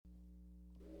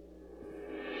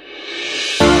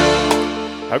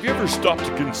Have you ever stopped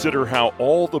to consider how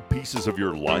all the pieces of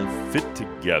your life fit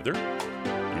together?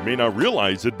 You may not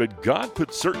realize it, but God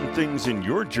put certain things in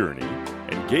your journey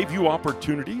and gave you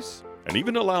opportunities and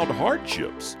even allowed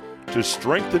hardships to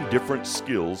strengthen different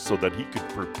skills so that He could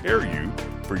prepare you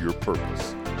for your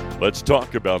purpose. Let's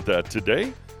talk about that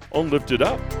today on Lift It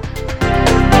Up.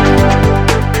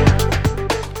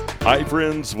 Hi,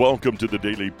 friends. Welcome to the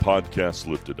daily podcast,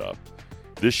 Lift It Up.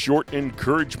 This short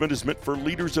encouragement is meant for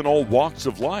leaders in all walks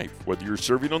of life, whether you're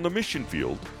serving on the mission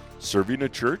field, serving a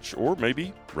church, or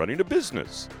maybe running a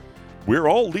business. We're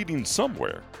all leading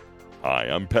somewhere. Hi,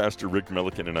 I'm Pastor Rick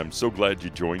Milliken, and I'm so glad you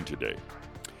joined today.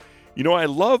 You know, I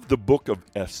love the book of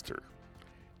Esther.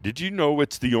 Did you know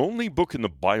it's the only book in the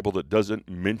Bible that doesn't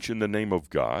mention the name of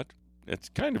God? It's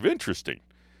kind of interesting.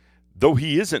 Though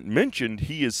He isn't mentioned,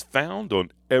 He is found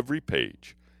on every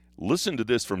page. Listen to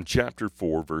this from chapter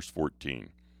 4, verse 14.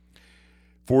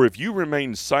 For if you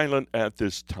remain silent at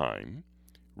this time,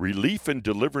 relief and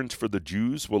deliverance for the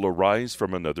Jews will arise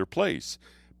from another place,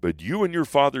 but you and your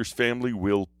father's family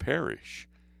will perish.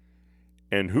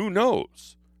 And who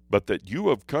knows but that you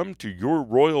have come to your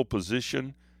royal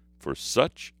position for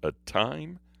such a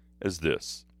time as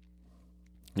this?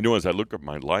 You know, as I look at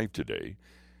my life today,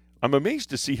 I'm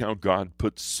amazed to see how God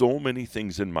put so many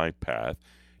things in my path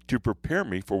to prepare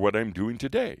me for what I'm doing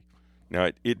today. Now,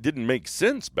 it didn't make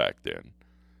sense back then.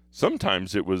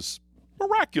 Sometimes it was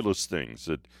miraculous things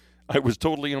that I was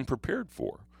totally unprepared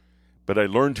for. But I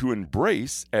learned to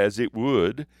embrace as it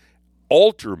would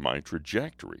alter my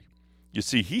trajectory. You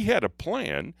see, He had a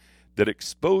plan that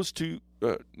exposed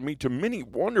me to many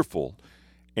wonderful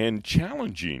and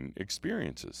challenging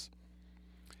experiences.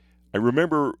 I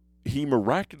remember He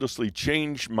miraculously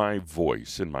changed my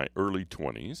voice in my early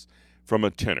 20s from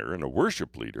a tenor and a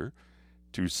worship leader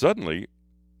to suddenly,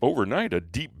 overnight, a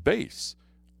deep bass.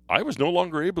 I was no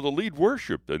longer able to lead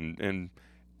worship, and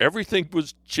everything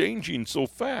was changing so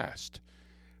fast.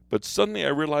 But suddenly I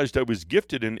realized I was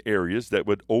gifted in areas that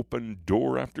would open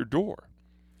door after door.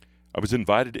 I was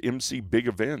invited to MC big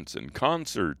events and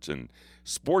concerts and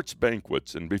sports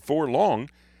banquets, and before long,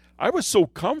 I was so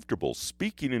comfortable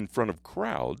speaking in front of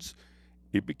crowds,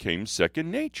 it became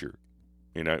second nature.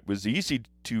 And it was easy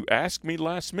to ask me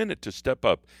last minute to step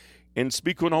up and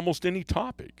speak on almost any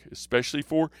topic, especially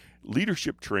for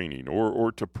leadership training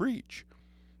or to preach.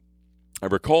 I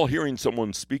recall hearing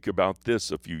someone speak about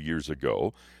this a few years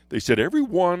ago. They said, every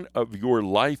one of your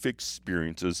life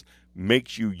experiences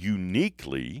makes you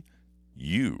uniquely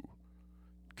you.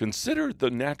 Consider the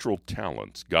natural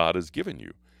talents God has given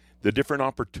you, the different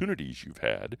opportunities you've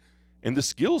had, and the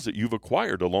skills that you've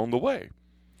acquired along the way.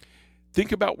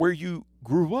 Think about where you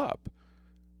grew up,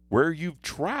 where you've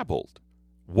traveled,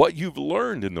 what you've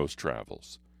learned in those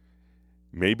travels.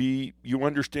 Maybe you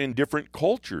understand different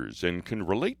cultures and can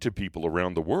relate to people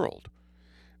around the world.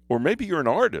 Or maybe you're an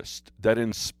artist that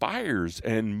inspires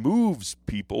and moves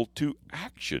people to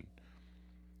action.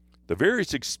 The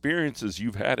various experiences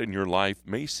you've had in your life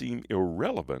may seem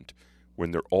irrelevant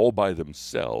when they're all by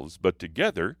themselves, but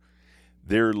together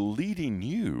they're leading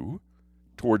you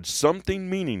towards something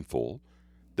meaningful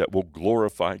that will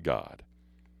glorify God.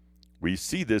 We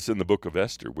see this in the book of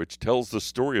Esther, which tells the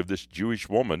story of this Jewish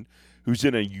woman who's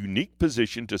in a unique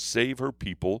position to save her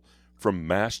people from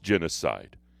mass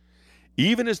genocide.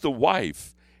 Even as the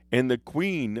wife and the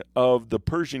queen of the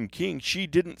Persian king, she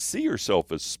didn't see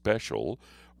herself as special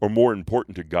or more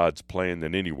important to God's plan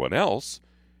than anyone else.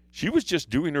 She was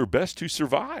just doing her best to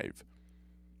survive.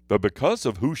 But because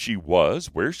of who she was,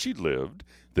 where she lived,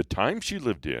 the time she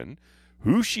lived in,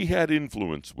 who she had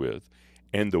influence with,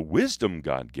 and the wisdom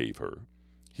God gave her,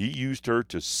 He used her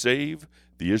to save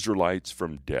the Israelites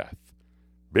from death,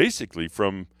 basically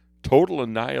from total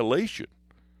annihilation.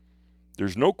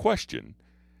 There's no question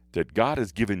that God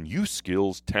has given you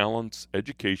skills, talents,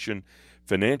 education,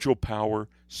 financial power,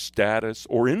 status,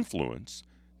 or influence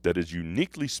that is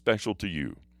uniquely special to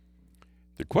you.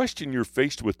 The question you're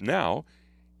faced with now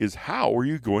is, how are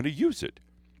you going to use it?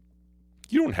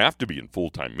 You don't have to be in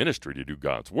full-time ministry to do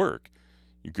God's work.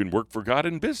 You can work for God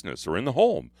in business or in the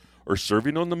home or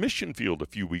serving on the mission field a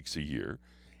few weeks a year,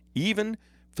 even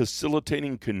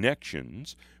facilitating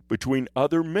connections between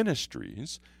other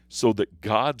ministries so that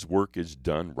God's work is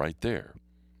done right there.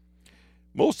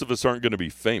 Most of us aren't going to be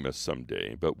famous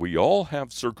someday, but we all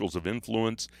have circles of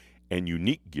influence and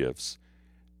unique gifts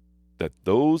that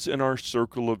those in our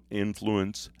circle of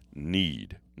influence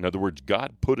need. In other words,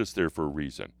 God put us there for a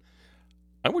reason.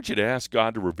 I want you to ask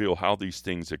God to reveal how these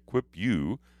things equip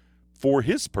you for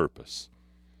His purpose.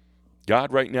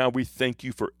 God, right now, we thank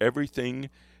You for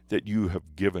everything that You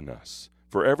have given us,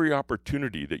 for every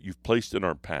opportunity that You've placed in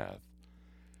our path.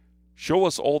 Show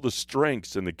us all the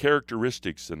strengths and the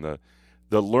characteristics and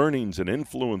the learnings and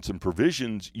influence and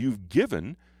provisions you've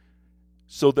given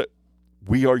so that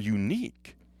we are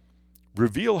unique.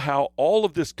 Reveal how all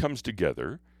of this comes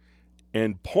together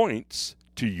and points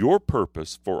to your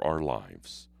purpose for our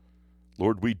lives.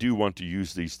 Lord, we do want to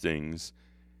use these things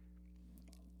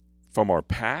from our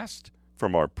past,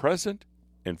 from our present,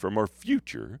 and from our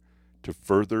future to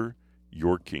further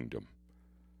your kingdom.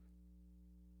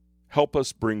 Help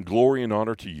us bring glory and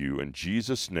honor to you. In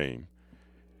Jesus' name,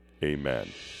 amen.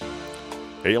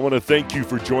 Hey, I want to thank you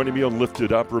for joining me on Lift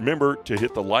It Up. Remember to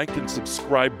hit the like and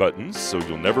subscribe buttons so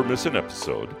you'll never miss an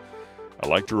episode. I'd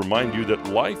like to remind you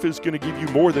that life is going to give you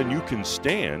more than you can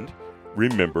stand.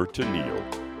 Remember to kneel.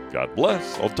 God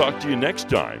bless. I'll talk to you next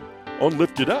time on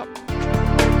Lift It Up.